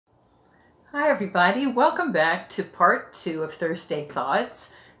Hi everybody, welcome back to part 2 of Thursday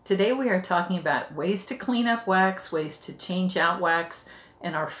Thoughts. Today we are talking about ways to clean up wax, ways to change out wax,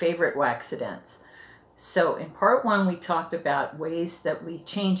 and our favorite waxidents. So in part 1 we talked about ways that we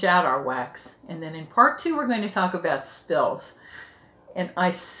change out our wax, and then in part 2 we're going to talk about spills. And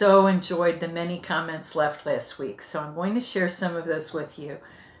I so enjoyed the many comments left last week, so I'm going to share some of those with you.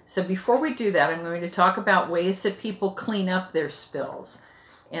 So before we do that, I'm going to talk about ways that people clean up their spills.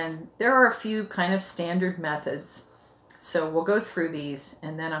 And there are a few kind of standard methods. So we'll go through these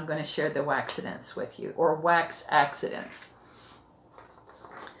and then I'm going to share the waxidents with you, or wax accidents.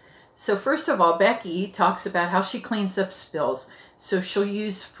 So first of all, Becky talks about how she cleans up spills. So she'll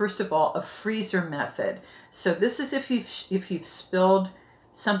use, first of all, a freezer method. So this is if you've spilled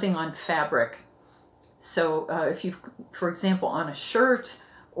something on fabric. So if you've, for example, on a shirt,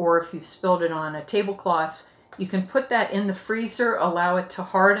 or if you've spilled it on a tablecloth, you can put that in the freezer, allow it to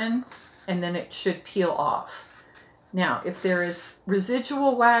harden, and then it should peel off. Now, if there is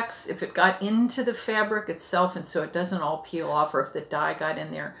residual wax, if it got into the fabric itself and so it doesn't all peel off, or if the dye got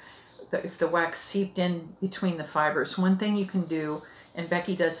in there, if the wax seeped in between the fibers, one thing you can do, and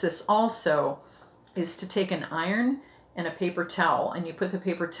Becky does this also, is to take an iron and a paper towel, and you put the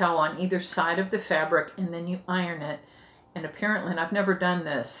paper towel on either side of the fabric, and then you iron it. And apparently, and I've never done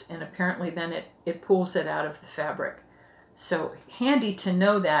this, and apparently then it pulls it out of the fabric. So handy to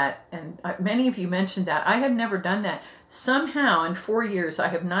know that, and many of you mentioned that. I have never done that. Somehow in 4 years I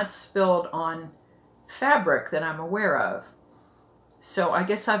have not spilled on fabric that I'm aware of. So I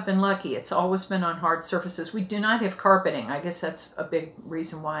guess I've been lucky. It's always been on hard surfaces. We do not have carpeting. I guess that's a big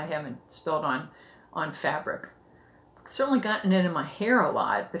reason why I haven't spilled on fabric. I've certainly gotten it in my hair a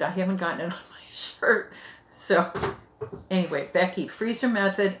lot, but I haven't gotten it on my shirt. So anyway, Becky, freezer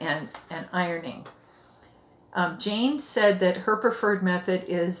method and ironing. Jane said that her preferred method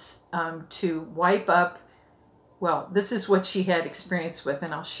is to wipe up, well, this is what she had experience with,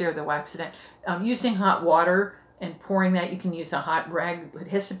 and I'll share the waxident. Using hot water and pouring that, you can use a hot rag. It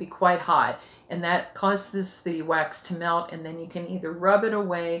has to be quite hot, and that causes the wax to melt, and then you can either rub it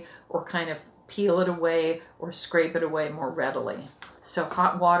away or kind of peel it away or scrape it away more readily. So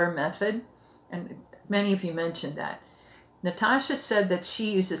hot water method, and many of you mentioned that. Natasha said that she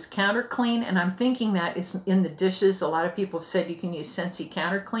uses counter clean, and I'm thinking that is in the dishes. A lot of people have said you can use Scentsy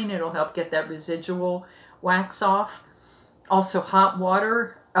counter clean. It'll help get that residual wax off. Also hot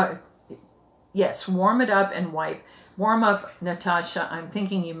water. Yes, warm it up and wipe. Warm up, Natasha, I'm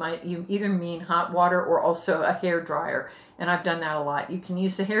thinking you either mean hot water or also a hair dryer, and I've done that a lot. You can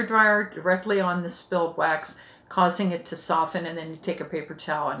use the hair dryer directly on the spilled wax, causing it to soften, and then you take a paper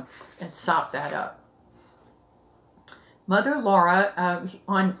towel and sop that up. Mother Laura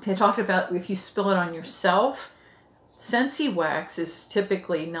talked about if you spill it on yourself, Scentsy wax is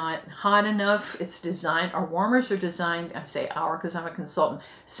typically not hot enough. It's designed, our warmers are designed, I say our because I'm a consultant,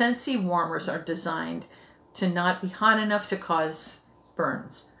 Scentsy warmers are designed to not be hot enough to cause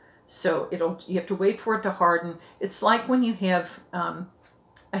burns. So you have to wait for it to harden. It's like when you have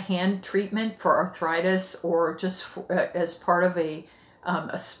a hand treatment for arthritis, or just as part of a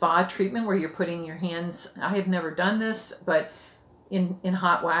spa treatment where you're putting your hands, I have never done this, but in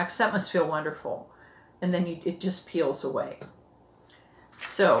hot wax, that must feel wonderful. And then it just peels away.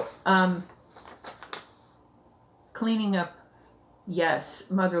 So, cleaning up,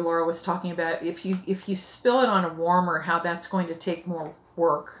 yes, Mother Laura was talking about if you spill it on a warmer, how that's going to take more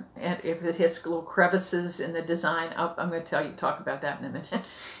work. And if it has little crevices in the design, I'm going to talk about that in a minute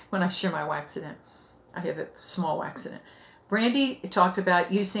when I share my waxident. I have a small waxident. Brandy talked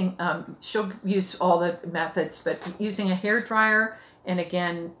about using, she'll use all the methods, but using a hair dryer, and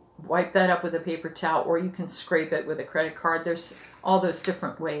again, wipe that up with a paper towel, or you can scrape it with a credit card. There's all those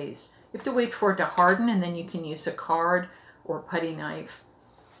different ways. You have to wait for it to harden, and then you can use a card or putty knife.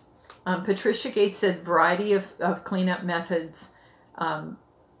 Patricia Gates said variety of cleanup methods, and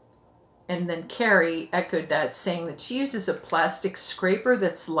then Carrie echoed that, saying that she uses a plastic scraper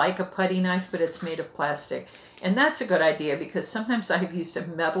that's like a putty knife, but it's made of plastic. And that's a good idea, because sometimes I have used a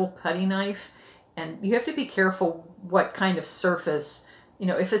metal putty knife, and you have to be careful what kind of surface. You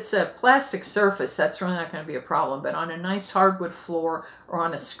know, if it's a plastic surface, that's really not going to be a problem. But on a nice hardwood floor or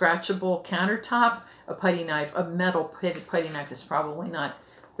on a scratchable countertop, a metal putty knife is probably not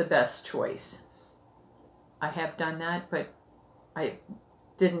the best choice. I have done that, but I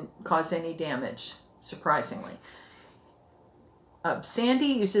didn't cause any damage, surprisingly. Sandy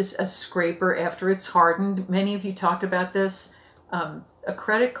uses a scraper after it's hardened. Many of you talked about this. A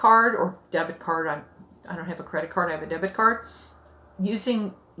credit card or debit card, I don't have a credit card, I have a debit card.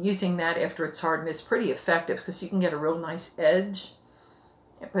 Using that after it's hardened is pretty effective, because you can get a real nice edge.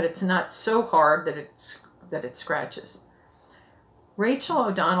 but it's not so hard that it scratches. Rachel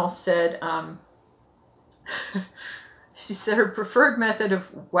O'Donnell said, she said her preferred method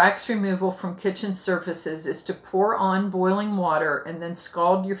of wax removal from kitchen surfaces is to pour on boiling water and then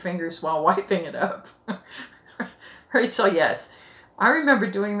scald your fingers while wiping it up. Rachel, yes. I remember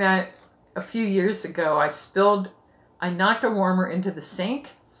doing that a few years ago. I knocked a warmer into the sink,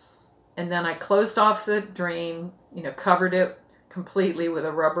 and then I closed off the drain, covered it completely with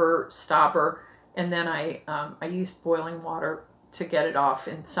a rubber stopper, and then I used boiling water to get it off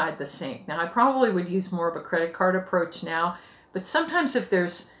inside the sink. Now, I probably would use more of a credit card approach now, but sometimes if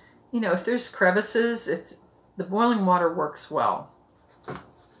there's crevices, the boiling water works well.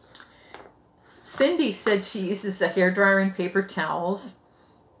 Cindy said she uses a hairdryer and paper towels,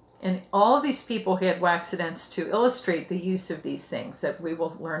 and all of these people had Waxidents to illustrate the use of these things that we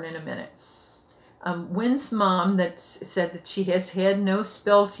will learn in a minute. Wynn's mom said that she has had no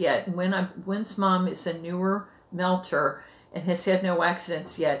spills yet. Wynn's mom is a newer melter and has had no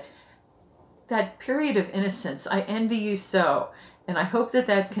accidents yet. That period of innocence, I envy you so, and I hope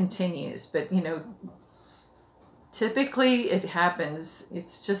that continues. But typically it happens.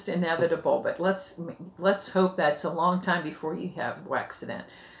 It's just inevitable. But let's hope that's a long time before you have an accident.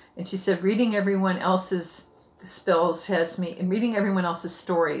 And she said, reading everyone else's spills and reading everyone else's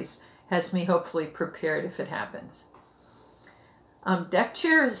stories has me hopefully prepared if it happens. Deck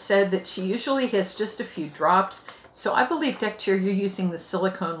Chair said that she usually has just a few drops. So I believe, Deck Chair, you're using the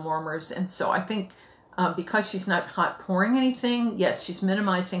silicone warmers. And so I think because she's not hot pouring anything, yes, she's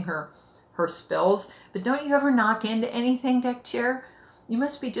minimizing her spills. But don't you ever knock into anything, Deck Chair? You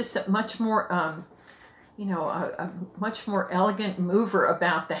must be just a much more, a much more elegant mover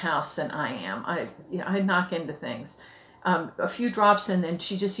about the house than I am. I knock into things. A few drops, and then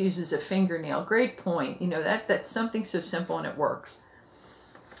she just uses a fingernail. Great point. That's something so simple and it works.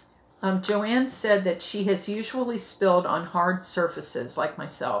 Joanne said that she has usually spilled on hard surfaces like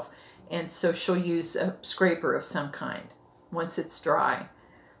myself, and so she'll use a scraper of some kind once it's dry.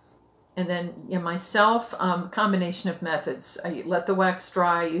 And then myself, combination of methods. I let the wax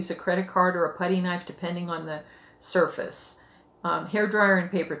dry, use a credit card or a putty knife depending on the surface. Hairdryer and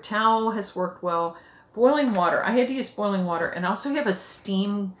paper towel has worked well. Boiling water, I had to use boiling water, and I also have a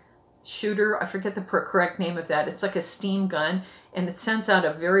steam shooter. I forget the correct name of that. It's like a steam gun, and it sends out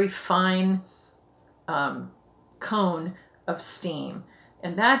a very fine cone of steam.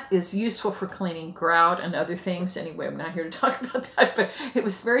 And that is useful for cleaning grout and other things. Anyway, I'm not here to talk about that, but it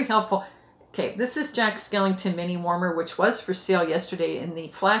was very helpful. Okay, this is Jack Skellington Mini Warmer, which was for sale yesterday in the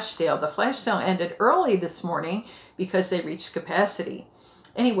flash sale. The flash sale ended early this morning because they reached capacity.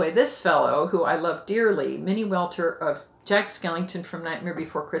 Anyway, this fellow, who I love dearly, Mini Welter of Jack Skellington from Nightmare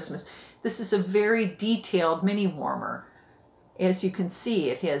Before Christmas. This is a very detailed mini warmer. As you can see,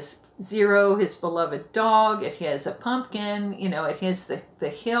 it has Zero, his beloved dog. It has a pumpkin. It has the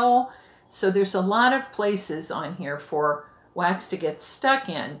hill. So there's a lot of places on here for wax to get stuck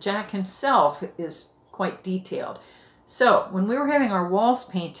in. Jack himself is quite detailed. So when we were having our walls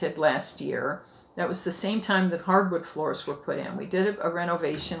painted last year, that was the same time the hardwood floors were put in. We did a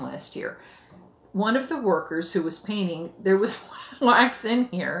renovation last year. One of the workers who was painting, there was wax in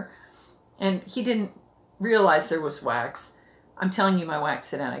here, and he didn't realize there was wax. I'm telling you my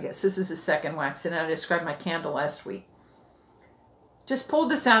Waxident, I guess. This is the second Waxident. I described my candle last week. Just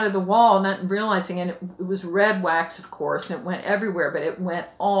pulled this out of the wall, not realizing, and it was red wax, of course, and it went everywhere, but it went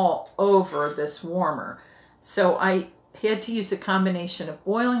all over this warmer. So I had to use a combination of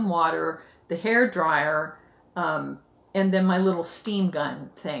boiling water, the hair dryer, and then my little steam gun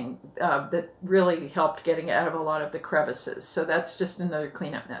thing that really helped getting out of a lot of the crevices. So that's just another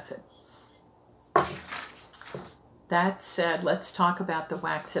cleanup method. That said, let's talk about the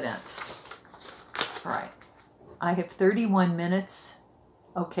Waxidents. All right, I have 31 minutes,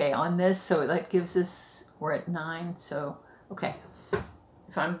 okay, on this, so that gives us, we're at 9, so, okay.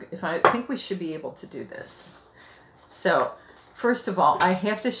 If I think we should be able to do this. So, first of all, I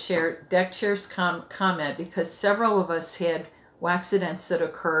have to share Deck Chair's comment because several of us had Waxidents that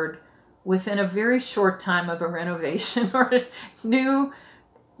occurred within a very short time of a renovation or new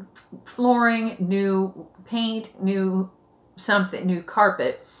flooring, new paint, new something, new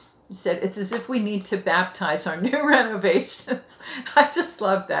carpet. He said, it's as if we need to baptize our new renovations. I just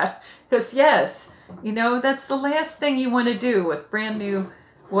love that. Because yes, that's the last thing you want to do with brand new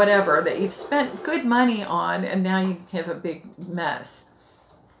whatever that you've spent good money on, and now you have a big mess.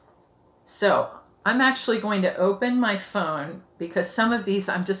 So I'm actually going to open my phone because some of these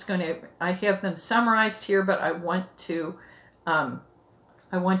I have them summarized here, but I want to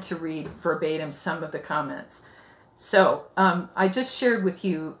read verbatim some of the comments. So I just shared with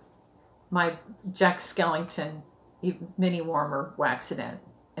you my Jack Skellington mini warmer Waxident.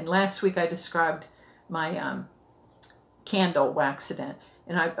 And last week I described my candle Waxident.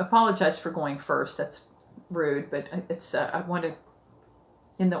 And I apologize for going first. That's rude, but it's I want to,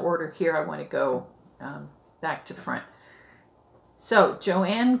 in the order here, I want to go back to front. So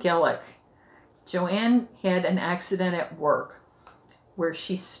Joanne Gillick. Joanne had an accident at work where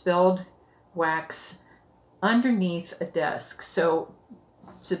she spilled wax underneath a desk. So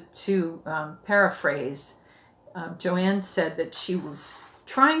to paraphrase, Joanne said that she was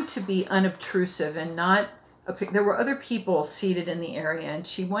trying to be unobtrusive and not, there were other people seated in the area, and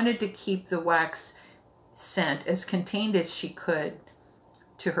she wanted to keep the wax scent as contained as she could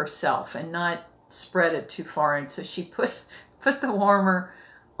to herself and not spread it too far. And so she put the warmer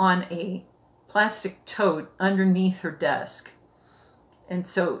on a plastic tote underneath her desk. And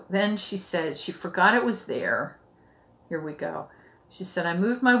so then she said she forgot it was there. Here we go. She said, I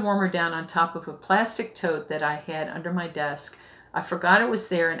moved my warmer down on top of a plastic tote that I had under my desk. I forgot it was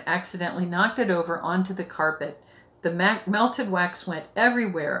there and accidentally knocked it over onto the carpet. The melted wax went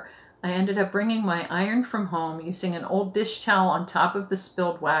everywhere. I ended up bringing my iron from home, using an old dish towel on top of the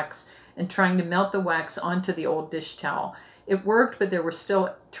spilled wax and trying to melt the wax onto the old dish towel. It worked, but there were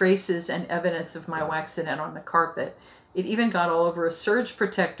still traces and evidence of my Waxident on the carpet. It even got all over a surge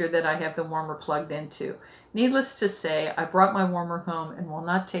protector that I have the warmer plugged into. Needless to say, I brought my warmer home and will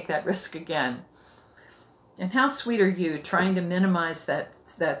not take that risk again. And how sweet are you, trying to minimize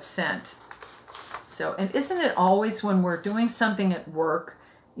that scent? So, and isn't it always when we're doing something at work,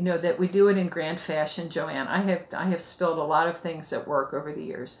 you know, that we do it in grand fashion, Joanne? I have spilled a lot of things at work over the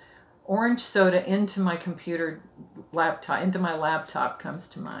years. Orange soda into my into my laptop comes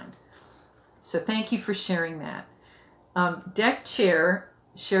to mind. So thank you for sharing that. Deck Chair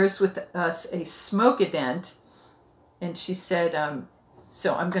shares with us a Smokeident, and she said,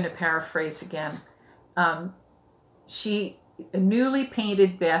 so I'm going to paraphrase again. A newly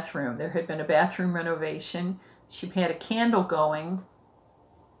painted bathroom. There had been a bathroom renovation. She had a candle going,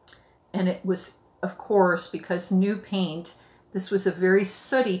 and it was, of course, because new paint, this was a very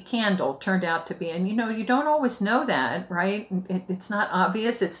sooty candle, turned out to be. And you know, you don't always know that, right? It's not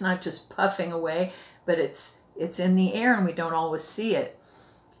obvious. It's not just puffing away, but it's in the air and we don't always see it.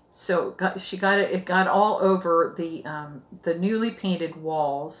 So it got all over the newly painted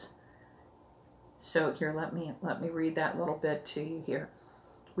walls. So here, let me read that little bit to you here.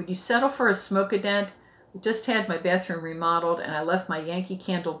 Would you settle for a Smokeident? I just had my bathroom remodeled and I left my Yankee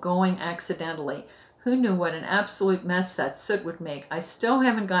Candle going accidentally. Who knew what an absolute mess that soot would make? I still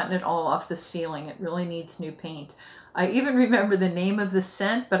haven't gotten it all off the ceiling. It really needs new paint. I even remember the name of the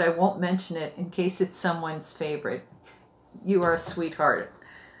scent, but I won't mention it in case it's someone's favorite. You are a sweetheart.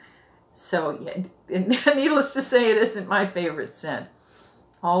 So, yeah, needless to say, it isn't my favorite scent.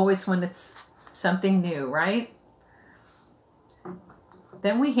 Always when it's something new, right?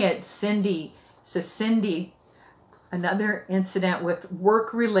 Then we had Cindy. So Cindy, another incident with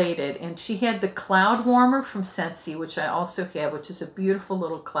work-related, and she had the cloud warmer from Scentsy, which I also have, which is a beautiful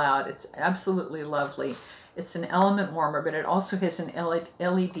little cloud. It's absolutely lovely. It's an element warmer, but it also has an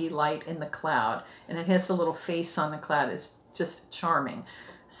LED light in the cloud, and it has a little face on the cloud. It's just charming.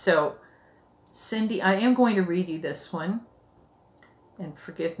 So Cindy, I am going to read you this one, and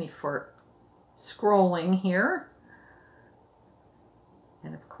forgive me for scrolling here.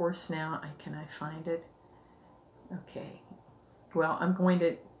 And of course now, can I find it? Okay. Well, I'm going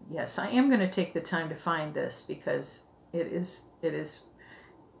to, yes, I am going to take the time to find this because it is,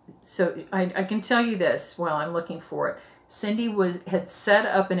 so I can tell you this while I'm looking for it. Cindy had set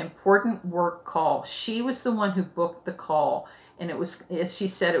up an important work call. She was the one who booked the call, and it was, as she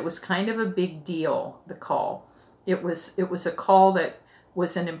said, it was kind of a big deal, the call. It was a call that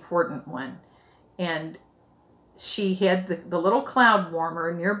was an important one. And she had the little cloud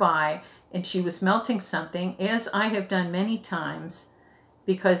warmer nearby, and she was melting something, as I have done many times,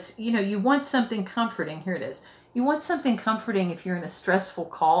 because, you know, you want something comforting. Here it is. You want something comforting if you're in a stressful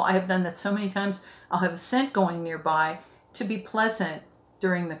call. I have done that so many times. I'll have a scent going nearby to be pleasant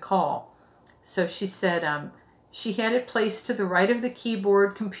during the call. So she said she had it placed to the right of the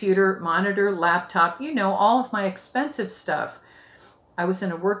keyboard, computer, monitor, laptop, you know, all of my expensive stuff. I was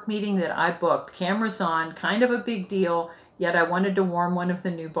in a work meeting that I booked, cameras on, kind of a big deal, yet I wanted to warm one of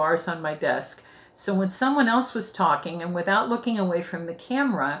the new bars on my desk. So when someone else was talking, and without looking away from the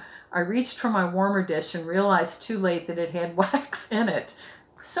camera, I reached for my warmer dish and realized too late that it had wax in it.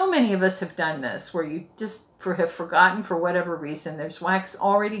 So many of us have done this, where you just have forgotten for whatever reason. There's wax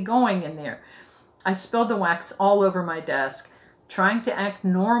already going in there. I spilled the wax all over my desk. Trying to act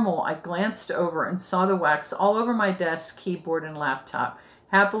normal, I glanced over and saw the wax all over my desk, keyboard, and laptop.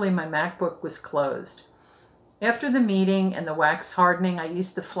 Happily, my MacBook was closed. After the meeting and the wax hardening, I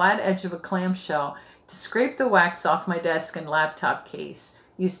used the flat edge of a clamshell to scrape the wax off my desk and laptop case,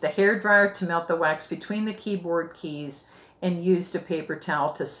 used the hairdryer to melt the wax between the keyboard keys, and used a paper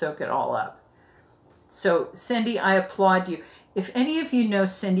towel to soak it all up. So, Cindy, I applaud you. If any of you know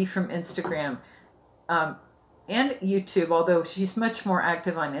Cindy from Instagram and YouTube, although she's much more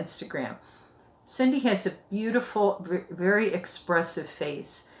active on Instagram, Cindy has a beautiful, very expressive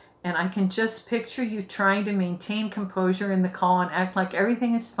face. And I can just picture you trying to maintain composure in the call and act like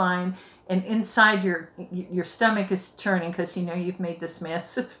everything is fine. And inside your stomach is churning because you know you've made this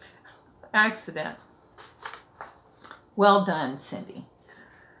massive accident. Well done, Cindy.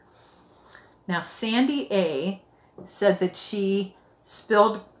 Now, Sandy A said that she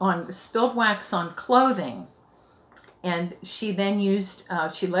spilled wax on clothing. And she then used,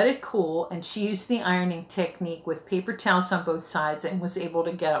 she let it cool, and she used the ironing technique with paper towels on both sides and was able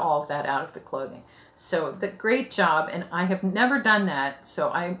to get all of that out of the clothing. So, great job, and I have never done that, so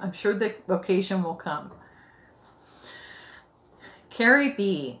I'm sure the occasion will come. Carrie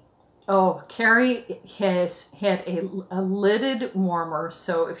B. Oh, Carrie has had a lidded warmer,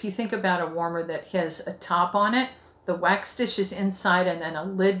 so if you think about a warmer that has a top on it, the wax dish is inside and then a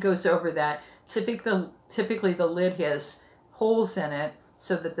lid goes over that. Typically the lid has holes in it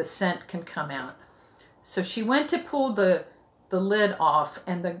so that the scent can come out. So she went to pull the lid off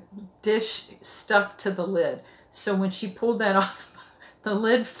and the dish stuck to the lid. So when she pulled that off, the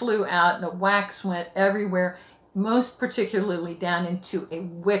lid flew out and the wax went everywhere, most particularly down into a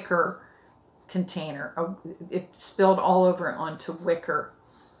wicker container. It spilled all over onto wicker.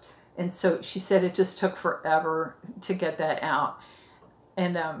 And so she said it just took forever to get that out.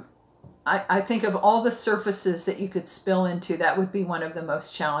 And I think of all the surfaces that you could spill into, that would be one of the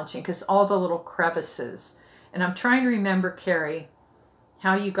most challenging because all the little crevices. And I'm trying to remember, Carrie,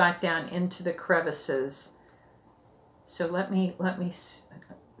 how you got down into the crevices. So let me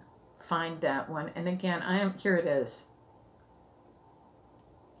find that one. And again, here it is.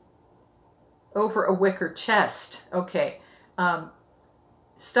 Over a wicker chest. Okay.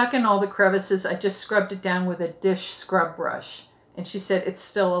 Stuck in all the crevices. I just scrubbed it down with a dish scrub brush. And she said it's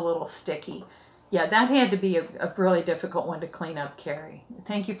still a little sticky. Yeah, that had to be a really difficult one to clean up, Carrie.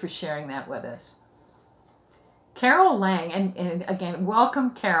 Thank you for sharing that with us. Carol Lang, and again, welcome,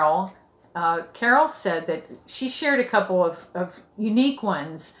 Carol. Carol said that she shared a couple of unique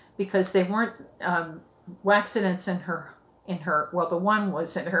ones because they weren't Waxidents in her, well, the one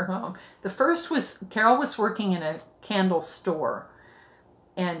was in her home. The first was, Carol was working in a candle store,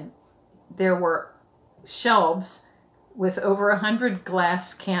 and there were shelves with over 100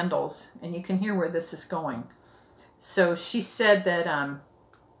 glass candles, and you can hear where this is going. So she said that,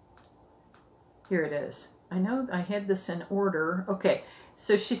 here it is. I know I had this in order. Okay,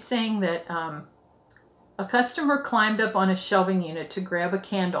 so she's saying that a customer climbed up on a shelving unit to grab a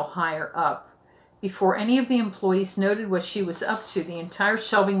candle higher up. Before any of the employees noted what she was up to, the entire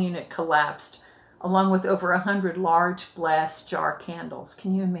shelving unit collapsed, along with over 100 large glass jar candles.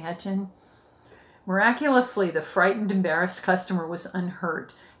 Can you imagine? Miraculously, the frightened, embarrassed customer was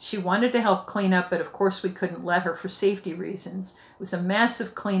unhurt. She wanted to help clean up, but of course we couldn't let her for safety reasons. It was a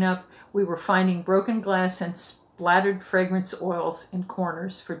massive cleanup. We were finding broken glass and splattered fragrance oils in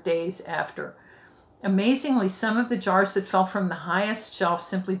corners for days after. Amazingly, some of the jars that fell from the highest shelf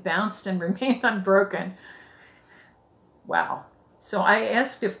simply bounced and remained unbroken. Wow. So I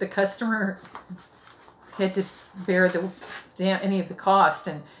asked if the customer had to bear any of the cost,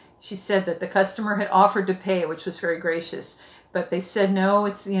 and she said that the customer had offered to pay, which was very gracious. But they said, no,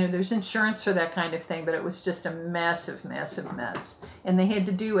 it's, there's insurance for that kind of thing. But it was just a massive, massive mess. And they had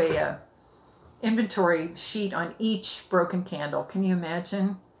to do a inventory sheet on each broken candle. Can you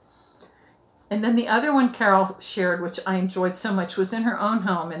imagine? And then the other one Carol shared, which I enjoyed so much, was in her own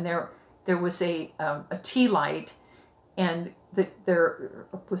home. And there was a tea light. And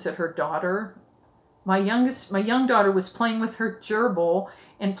was it her daughter? My young daughter was playing with her gerbil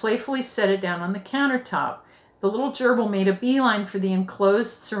and playfully set it down on the countertop. The little gerbil made a beeline for the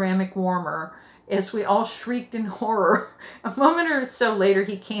enclosed ceramic warmer as we all shrieked in horror. A moment or so later,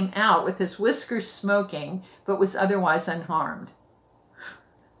 he came out with his whiskers smoking, but was otherwise unharmed.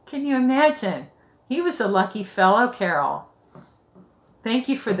 Can you imagine? He was a lucky fellow, Carol. Thank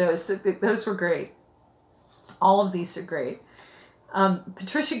you for those. Those were great. All of these are great.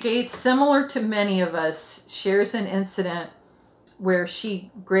 Patricia Gates, similar to many of us, shares an incident where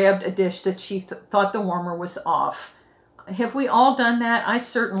she grabbed a dish that she thought the warmer was off. Have we all done that? I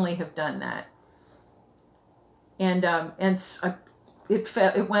certainly have done that. it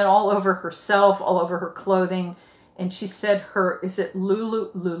went all over herself, all over her clothing. And she said is it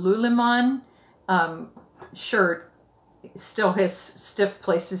Lululemon shirt still has stiff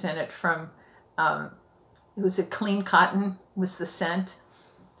places in it from, it was a clean cotton was the scent.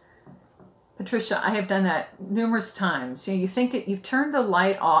 Patricia, I have done that numerous times. You know, you think you've turned the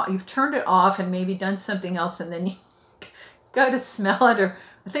light off, you've turned it off and maybe done something else, and then you go to smell it. Or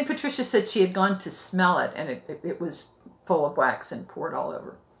I think Patricia said she had gone to smell it and it was full of wax and poured all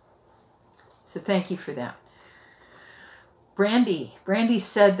over. So thank you for that. Brandy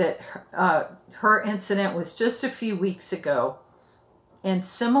said that her incident was just a few weeks ago, and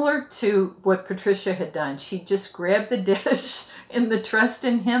similar to what Patricia had done, she just grabbed the dish in the Trust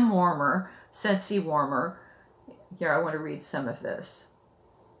in Him warmer, Scentsy warmer. Here, I want to read some of this.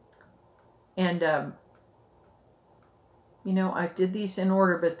 And, you know, I did these in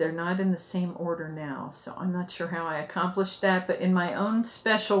order, but they're not in the same order now, so I'm not sure how I accomplished that, but in my own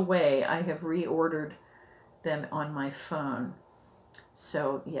special way, I have reordered them on my phone.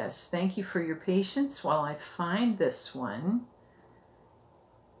 So yes, thank you for your patience while I find this one.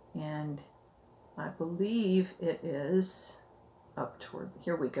 And I believe it is up toward,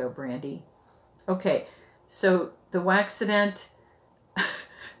 here we go, Brandy. Okay, so the Waxident,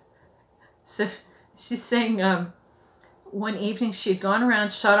 so she's saying one evening she had gone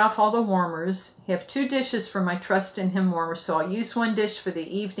around, shut off all the warmers, have 2 dishes for my Trust in Him warmer, so I'll use one dish for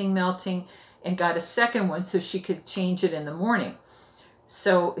the evening melting, and got a second one so she could change it in the morning.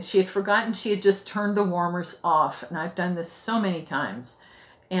 So she had forgotten she had just turned the warmers off, and I've done this so many times.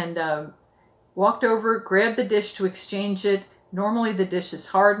 And walked over, grabbed the dish to exchange it. Normally the dish is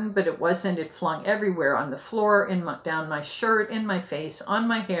hardened, but it wasn't. It flung everywhere, on the floor, down my shirt, in my face, on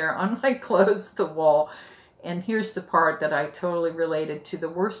my hair, on my clothes, the wall. And here's the part that I totally related to. The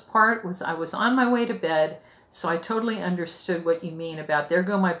worst part was I was on my way to bed, so I totally understood what you mean about there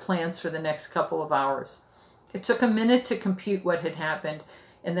go my plans for the next couple of hours. It took a minute to compute what had happened,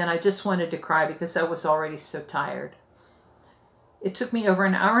 and then I just wanted to cry because I was already so tired. It took me over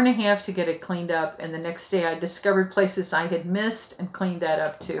an hour and a half to get it cleaned up, and the next day I discovered places I had missed and cleaned that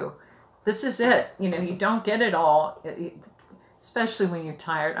up too. This is it. You know, you don't get it all, especially when you're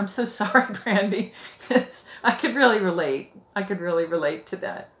tired. I'm so sorry, Brandy. I could really relate. I could really relate to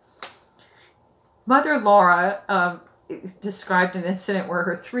that. Mother Laura described an incident where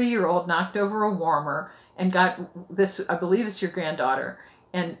her 3-year-old knocked over a warmer and got this, I believe it's your granddaughter,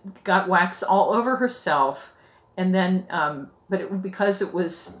 and got wax all over herself. And then, but because this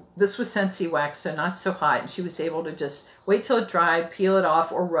was Scentsy wax, so not so hot, and she was able to just wait till it dried, peel it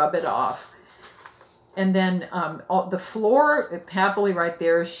off, or rub it off. And then the floor, happily right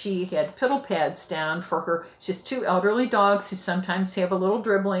there, she had piddle pads down for her. She has 2 elderly dogs who sometimes have a little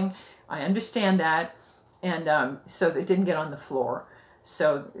dribbling. I understand that. And so it didn't get on the floor.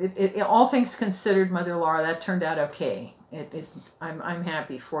 So all things considered, Mother Laura, that turned out okay. I'm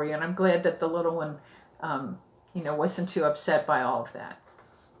happy for you, and I'm glad that the little one, you know, wasn't too upset by all of that.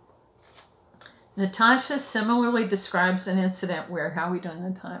 Natasha similarly describes an incident where, how are we doing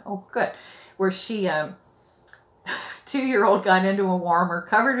the time? Oh, good. Where she, 2-year-old got into a warmer,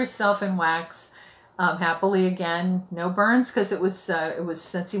 covered herself in wax, happily again, no burns because it was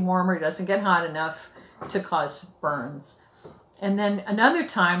Scentsy warmer. It doesn't get hot enough to cause burns. And then another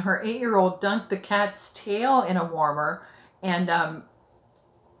time, her 8-year-old dunked the cat's tail in a warmer, and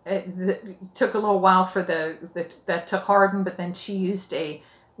it took a little while for that to harden, but then she used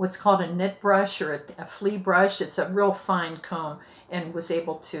what's called a knit brush or a flea brush. It's a real fine comb, and was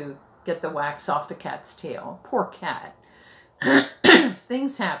able to get the wax off the cat's tail. Poor cat.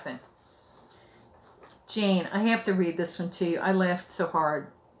 Things happen. Jane, I have to read this one to you. I laughed so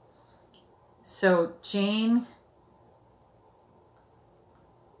hard. So Jane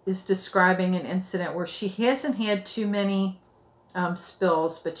is describing an incident where she hasn't had too many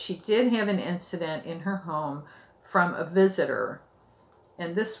spills, but she did have an incident in her home from a visitor.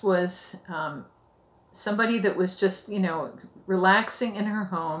 And this was somebody that was just, you know, relaxing in her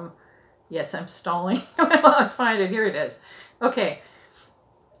home. Yes, I'm stalling. I'll find it. Here it is. Okay.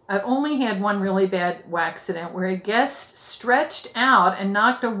 I've only had one really bad waxident where a guest stretched out and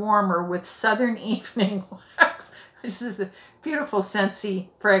knocked a warmer with Southern Evening wax, which is a beautiful Scentsy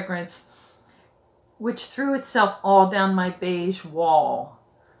fragrance, which threw itself all down my beige wall.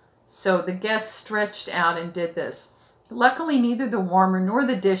 So the guest stretched out and did this. Luckily, neither the warmer nor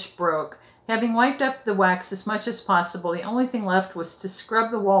the dish broke. Having wiped up the wax as much as possible, the only thing left was to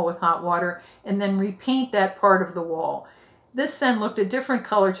scrub the wall with hot water and then repaint that part of the wall. This then looked a different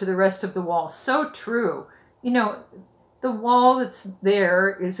color to the rest of the wall. So true. You know, the wall that's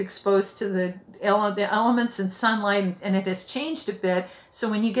there is exposed to the elements and sunlight, and it has changed a bit. So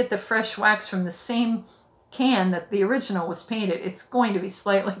when you get the fresh wax from the same can that the original was painted, it's going to be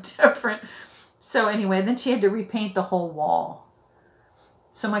slightly different. So anyway, then she had to repaint the whole wall.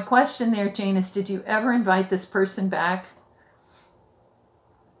 So my question there, Jane, is did you ever invite this person back?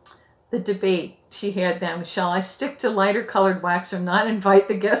 The debate she had then, shall I stick to lighter colored wax or not invite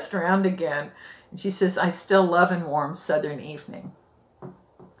the guest around again? And she says, I still love a warm southern evening.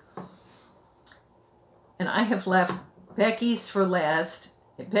 And I have left Becky's for last.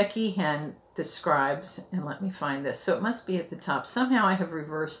 Becky Hen describes, and let me find this. So it must be at the top. Somehow I have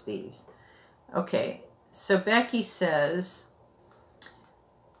reversed these. Okay, so Becky says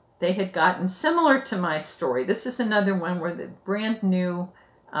they had gotten similar to my story. This is another one where the brand new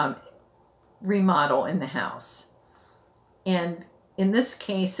remodel in the house. And in this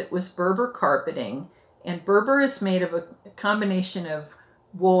case, it was Berber carpeting. And Berber is made of a combination of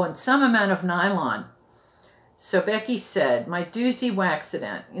wool and some amount of nylon. So Becky said, my doozy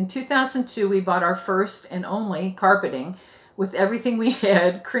Waxident. In 2002, we bought our first and only carpeting with everything we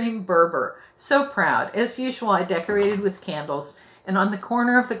had, cream Berber. So proud. As usual, I decorated with candles, and on the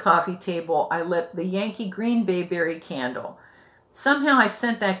corner of the coffee table, I lit the Yankee Green Bayberry candle. Somehow I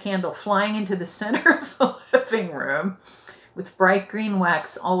sent that candle flying into the center of the living room with bright green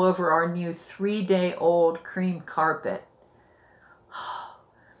wax all over our new 3-day-old cream carpet.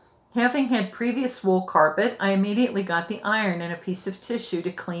 Having had previous wool carpet, I immediately got the iron and a piece of tissue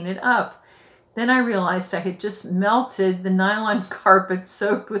to clean it up. Then I realized I had just melted the nylon carpet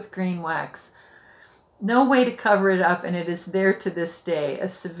soaked with green wax. No way to cover it up, and it is there to this day, a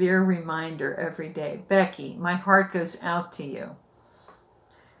severe reminder every day. Becky, my heart goes out to you.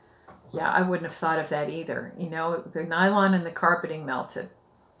 Yeah, I wouldn't have thought of that either. You know, the nylon and the carpeting melted.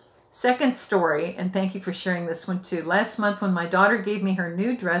 Second story, and thank you for sharing this one too. Last month when my daughter gave me her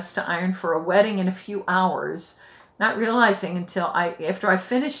new dress to iron for a wedding in a few hours, not realizing until after I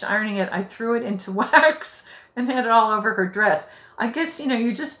finished ironing it, I threw it into wax and had it all over her dress. I guess, you know,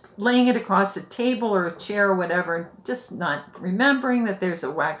 you're just laying it across a table or a chair or whatever, and just not remembering that there's a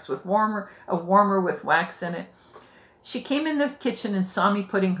warmer with wax in it. She came in the kitchen and saw me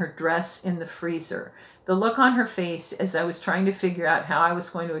putting her dress in the freezer. The look on her face as I was trying to figure out how I was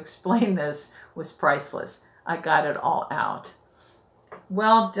going to explain this was priceless. I got it all out.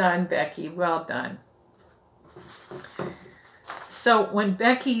 Well done, Becky. Well done. So when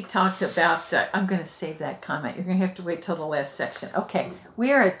Becky talked about, I'm going to save that comment. You're going to have to wait till the last section. Okay,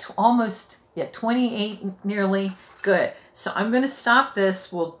 we are at almost at 28 nearly. Good. So I'm going to stop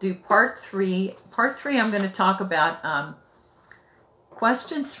this. We'll do part 3. Part 3, I'm going to talk about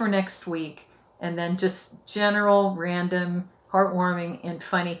questions for next week, and then just general, random, heartwarming, and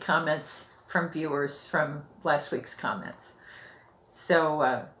funny comments from viewers from last week's comments.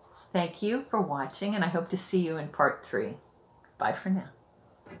 So thank you for watching, and I hope to see you in part 3. Bye for now.